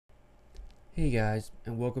Hey guys,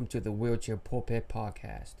 and welcome to the Wheelchair Pulpit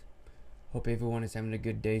Podcast. Hope everyone is having a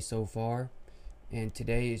good day so far. And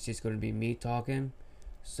today is just going to be me talking.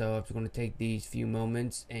 So I'm just going to take these few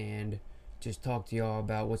moments and just talk to y'all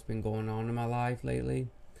about what's been going on in my life lately.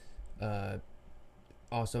 Uh,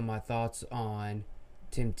 Also, my thoughts on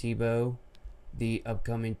Tim Tebow, the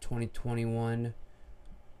upcoming 2021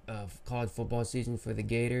 college football season for the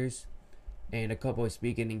Gators, and a couple of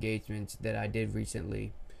speaking engagements that I did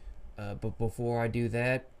recently. But before I do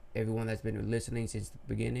that, everyone that's been listening since the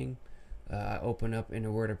beginning, I open up in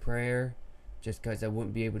a word of prayer just because I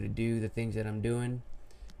wouldn't be able to do the things that I'm doing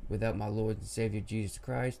without my Lord and Savior Jesus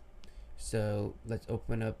Christ. So let's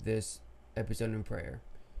open up this episode in prayer.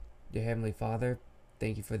 Dear Heavenly Father,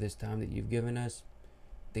 thank you for this time that you've given us.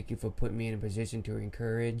 Thank you for putting me in a position to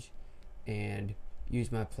encourage and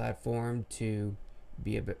use my platform to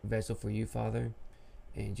be a vessel for you, Father.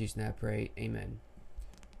 In Jesus' name I pray, amen.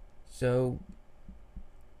 So,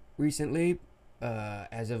 recently,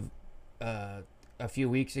 as of a few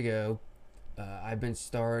weeks ago, I've been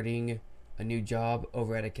starting a new job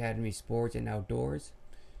over at Academy Sports and Outdoors.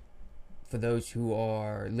 For those who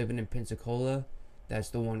are living in Pensacola, that's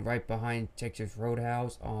the one right behind Texas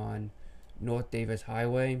Roadhouse on North Davis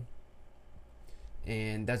Highway.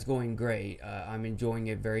 And that's going great. I'm enjoying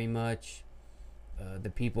it very much. The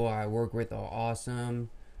people I work with are awesome.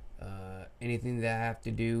 Anything that I have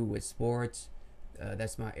to do with sports,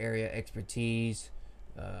 that's my area of expertise.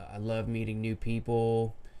 I love meeting new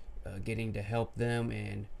people, getting to help them,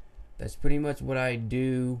 and that's pretty much what I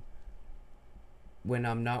do when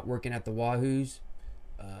I'm not working at the Wahoos.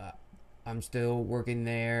 I'm still working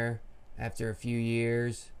there after a few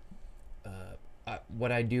years.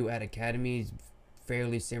 What I do at Academy is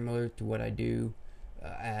fairly similar to what I do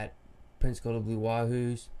at Pensacola Blue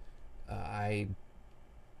Wahoos. I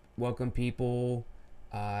welcome people.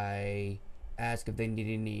 I ask if they need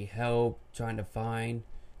any help trying to find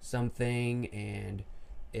something, and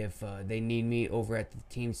if they need me over at the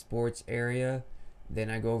team sports area,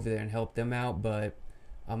 then I go over there and help them out. But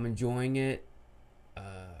I'm enjoying it.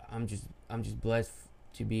 I'm just blessed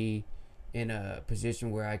to be in a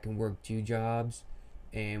position where I can work two jobs,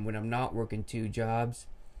 and when I'm not working two jobs,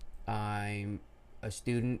 I'm a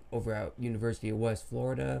student over at University of West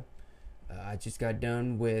Florida. I just got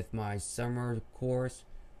done with my summer course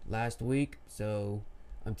last week, so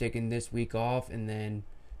I'm taking this week off, and then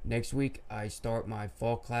next week I start my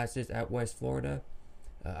fall classes at West Florida.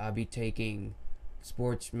 I'll be taking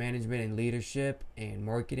sports management and leadership and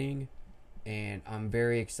marketing, and I'm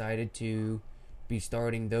very excited to be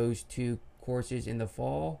starting those two courses in the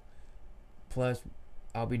fall. Plus,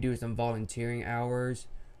 I'll be doing some volunteering hours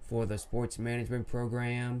for the sports management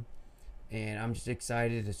program, and I'm just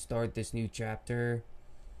excited to start this new chapter.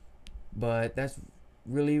 But that's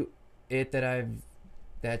really it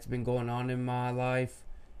that's been going on in my life.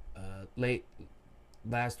 Late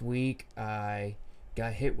last week, I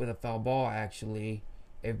got hit with a foul ball. Actually,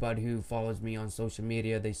 everybody who follows me on social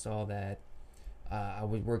media, they saw that I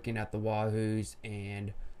was working at the Wahoos,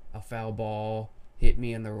 and a foul ball hit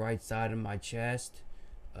me on the right side of my chest.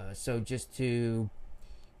 So just to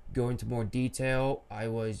go into more detail, I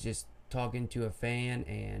was just talking to a fan,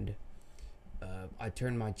 and I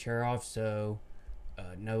turned my chair off so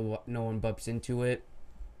no one bumps into it,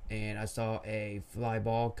 and I saw a fly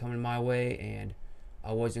ball coming my way, and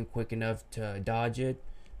I wasn't quick enough to dodge it,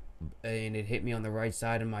 and it hit me on the right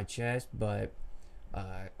side of my chest. But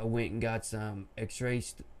I went and got some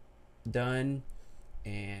x-rays done,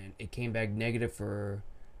 and it came back negative for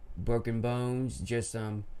broken bones, just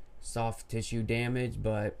some soft tissue damage.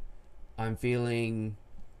 But I'm feeling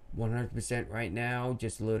 100% right now,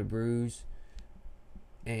 just a little bruise.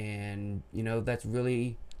 And that's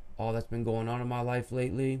really all that's been going on in my life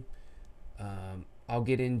lately. I'll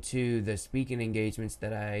get into the speaking engagements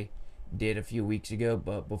that I did a few weeks ago,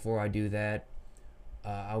 but before I do that,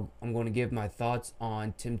 I'm going to give my thoughts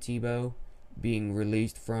on Tim Tebow being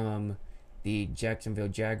released from the Jacksonville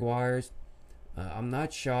Jaguars. I'm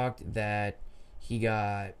not shocked that he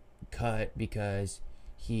got cut because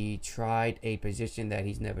he tried a position that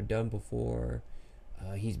he's never done before.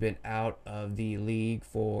 He's been out of the league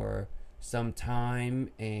for some time,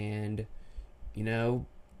 and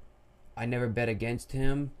I never bet against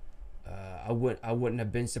him. I wouldn't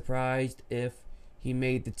have been surprised if he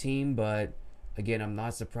made the team, but again, I'm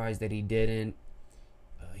not surprised that he didn't.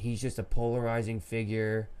 He's just a polarizing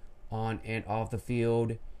figure on and off the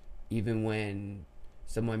field. Even when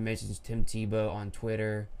someone mentions Tim Tebow on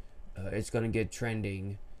Twitter, it's gonna get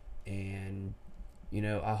trending, and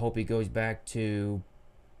I hope he goes back to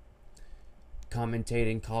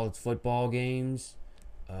commentating college football games.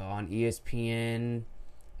 on ESPN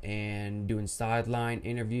and doing sideline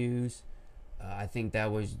interviews. I think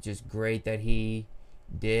that was just great that he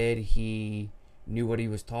did. He knew what he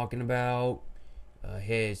was talking about.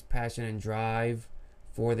 His passion and drive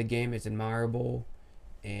for the game is admirable,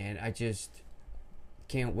 and I just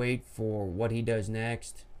can't wait for what he does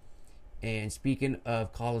next. And speaking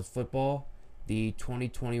of college football, the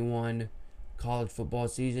 2021 college football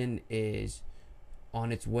season is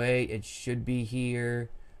on its way. It should be here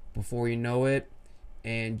before you know it.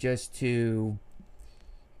 And just to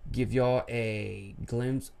give y'all a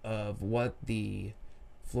glimpse of what the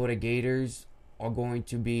Florida Gators are going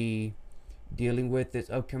to be dealing with this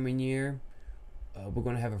upcoming year, we're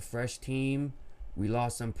going to have a fresh team. We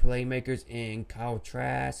lost some playmakers in Kyle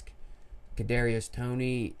Trask, Kadarius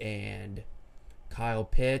Toney, and Kyle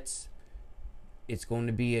Pitts. It's going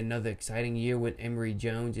to be another exciting year with Emory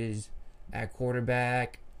Jones is at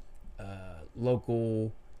quarterback,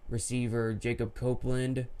 local receiver Jacob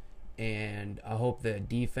Copeland, and I hope the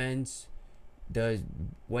defense does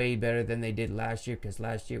way better than they did last year, because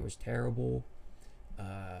last year was terrible.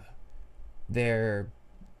 Their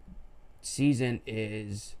season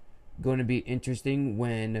is going to be interesting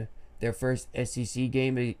when their first SEC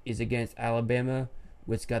game is against Alabama,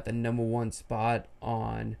 which got the number 1 spot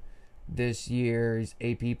on this year's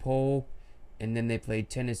AP poll. And then they played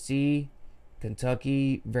Tennessee,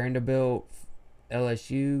 Kentucky, Vanderbilt,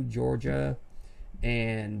 LSU, Georgia,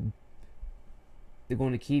 and they're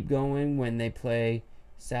going to keep going when they play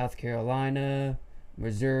South Carolina,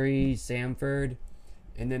 Missouri, Samford,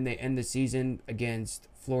 and then they end the season against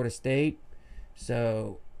Florida State.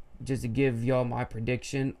 So just to give y'all my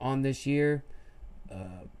prediction on this year,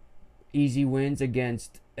 easy wins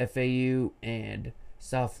against FAU and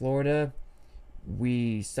South Florida.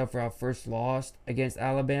 We suffer our first loss against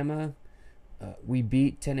Alabama. We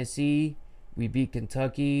beat Tennessee. We beat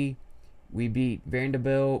Kentucky. We beat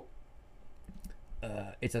Vanderbilt.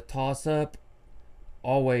 It's a toss-up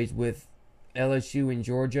always with LSU and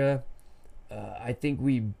Georgia. I think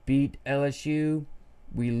we beat LSU.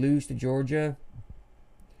 We lose to Georgia.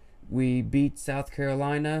 We beat South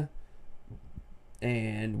Carolina.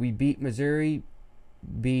 And we beat Missouri.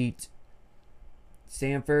 Beat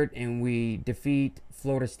Samford. And we defeat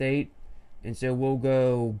Florida State. And so we'll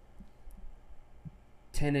go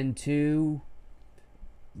 10-2,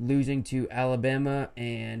 losing to Alabama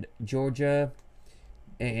and Georgia,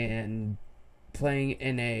 and playing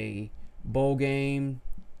in a bowl game.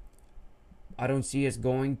 I don't see us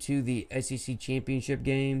going to the SEC championship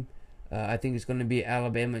game. I think it's going to be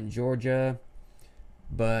Alabama and Georgia,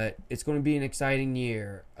 but it's going to be an exciting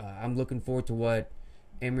year. I'm looking forward to what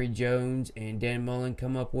Emory Jones and Dan Mullen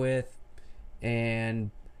come up with,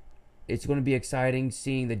 and it's going to be exciting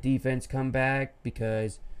seeing the defense come back,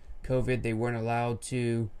 because COVID, they weren't allowed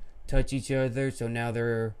to touch each other, so now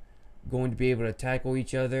they're going to be able to tackle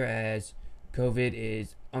each other, as COVID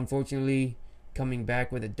is unfortunately coming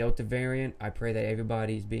back with a Delta variant. I pray that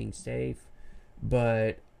everybody's being safe,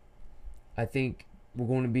 but I think we're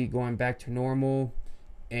going to be going back to normal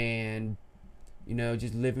and,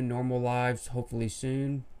 just living normal lives hopefully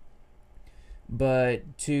soon.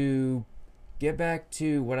 But to get back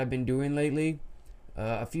to what I've been doing lately,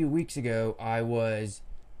 a few weeks ago I was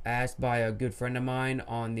asked by a good friend of mine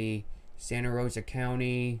on the Santa Rosa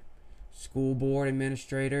County School Board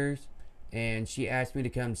Administrators, and she asked me to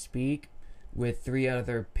come speak with 3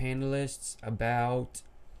 other panelists about,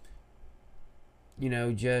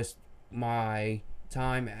 just my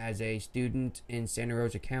time as a student in Santa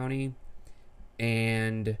Rosa County.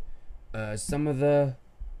 And some of the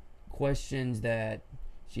questions that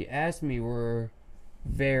she asked me were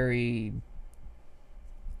very,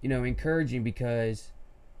 encouraging, because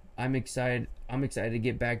I'm excited to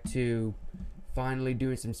get back to finally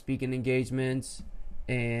doing some speaking engagements.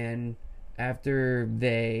 And after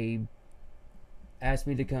they asked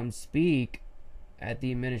me to come speak at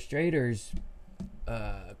the administrators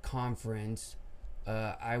conference,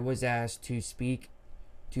 I was asked to speak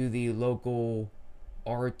to the local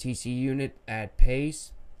ROTC unit at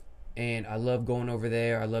Pace, and I love going over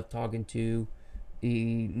there. I love talking to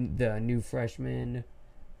the new freshmen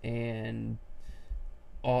and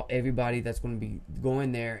everybody that's going to be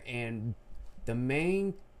going there. And the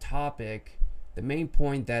main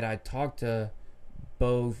point that I talked to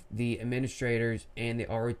both the administrators and the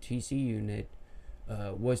ROTC unit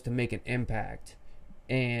was to make an impact.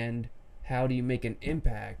 And how do you make an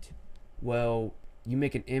impact? Well, you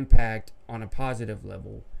make an impact on a positive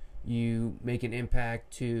level. You make an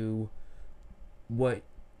impact to what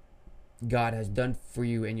God has done for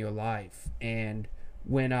you in your life. And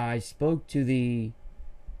when I spoke to the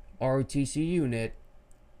ROTC unit,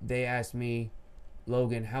 they asked me,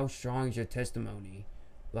 Logan, how strong is your testimony?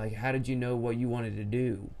 Like, how did you know what you wanted to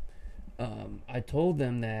do? I told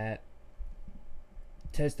them that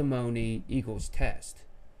testimony equals test.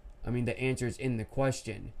 I mean, the answer is in the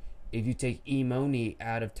question. If you take emony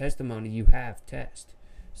out of testimony, you have test.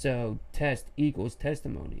 So test equals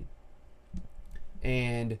testimony.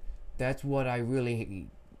 And that's what I really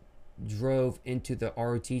drove into the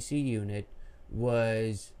ROTC unit,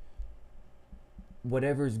 was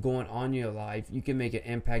whatever's going on in your life, you can make an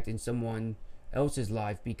impact in someone else's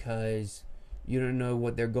life, because you don't know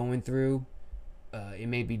what they're going through. It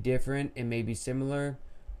may be different, it may be similar.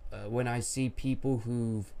 When I see people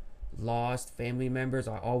who've lost family members,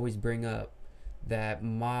 I always bring up that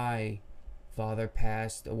my father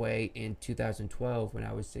passed away in 2012 when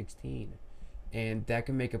I was 16. And that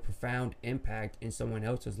can make a profound impact in someone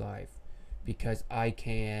else's life, because I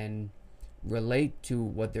can relate to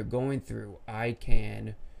what they're going through. I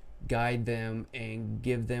can guide them and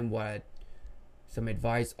give them some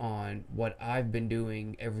advice on what I've been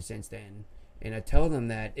doing ever since then. And I tell them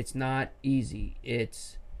that it's not easy.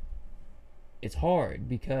 It's hard,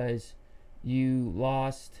 because you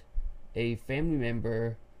lost a family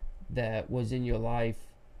member that was in your life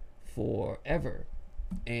forever.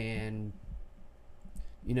 And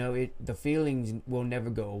the feelings will never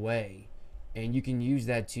go away, and you can use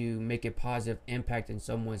that to make a positive impact in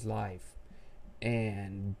someone's life.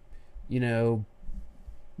 And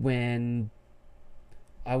when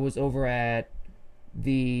I was over at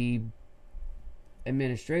the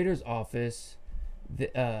administrator's office,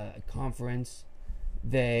 the conference,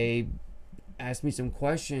 they asked me some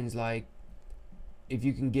questions like, if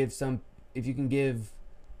you can give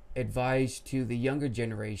advice to the younger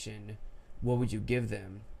generation, what would you give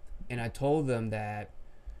them? And I told them that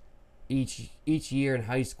each year in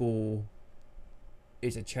high school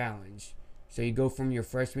is a challenge. So you go from your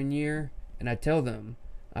freshman year, and I told them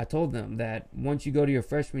that once you go to your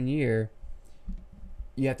freshman year,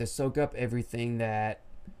 you have to soak up everything that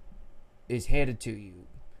is handed to you.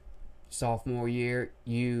 Sophomore year,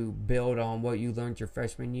 you build on what you learned your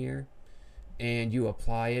freshman year, and you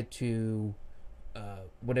apply it to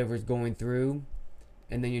whatever's going through.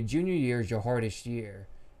 And then your junior year is your hardest year.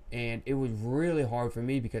 And it was really hard for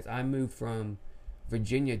me, because I moved from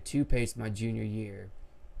Virginia to Pace my junior year,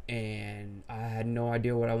 and I had no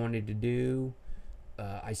idea what I wanted to do.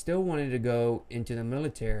 I still wanted to go into the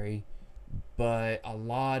military, but a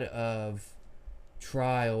lot of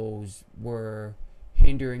trials were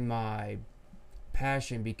hindering my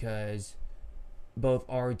passion, because both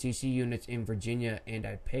ROTC units in Virginia and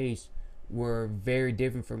at Pace were very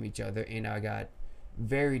different from each other, and I got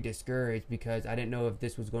very discouraged because I didn't know if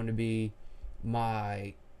this was going to be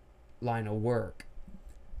my line of work.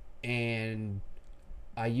 And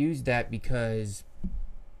I used that because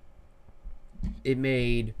it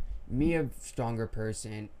made me a stronger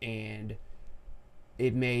person, and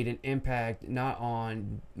it made an impact not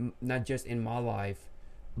just in my life,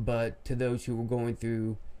 but to those who were going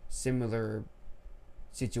through similar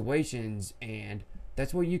situations. And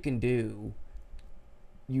that's what you can do.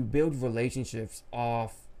 You build relationships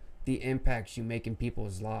off the impacts you make in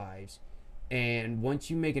people's lives. And once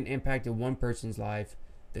you make an impact in one person's life,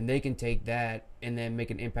 then they can take that and then make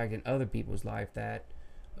an impact in other people's life that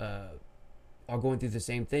are going through the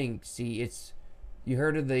same thing. See, you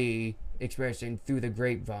heard of the expression through the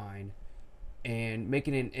grapevine, and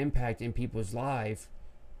making an impact in people's life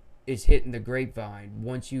is hitting the grapevine.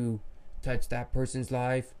 Once you touch that person's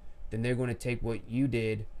life, then they're going to take what you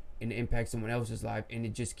did and impact someone else's life, and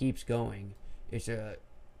it just keeps going. It's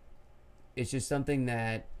just something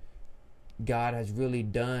that God has really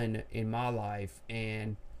done in my life,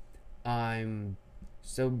 and I'm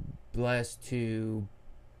so blessed to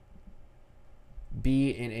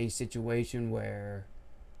be in a situation where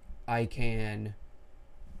I can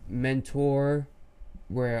mentor,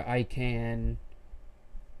 where I can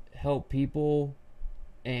help people,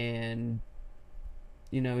 and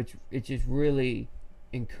it's just really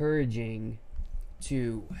encouraging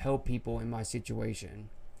to help people in my situation.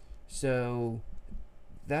 So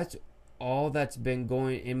that's all that's been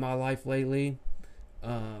going in my life lately.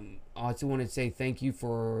 I also want to say thank you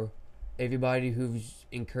for everybody who's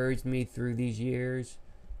encouraged me through these years.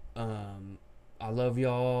 I love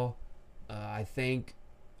y'all. I thank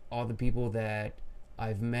all the people that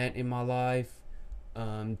I've met in my life.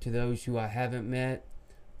 To those who I haven't met,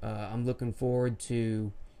 I'm looking forward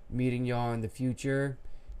to meeting y'all in the future.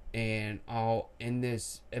 And I'll end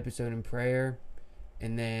this episode in prayer,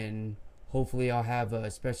 and then hopefully I'll have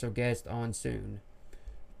a special guest on soon.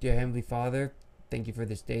 Dear Heavenly Father, thank you for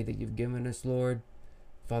this day that you've given us, Lord.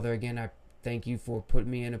 Father, again, I thank you for putting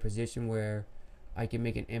me in a position where I can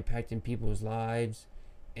make an impact in people's lives.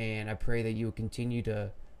 And I pray that you will continue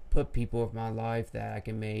to put people of my life that I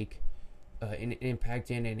can make an impact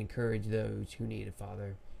in and encourage those who need it,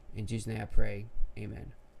 Father. In Jesus' name I pray.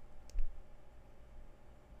 Amen.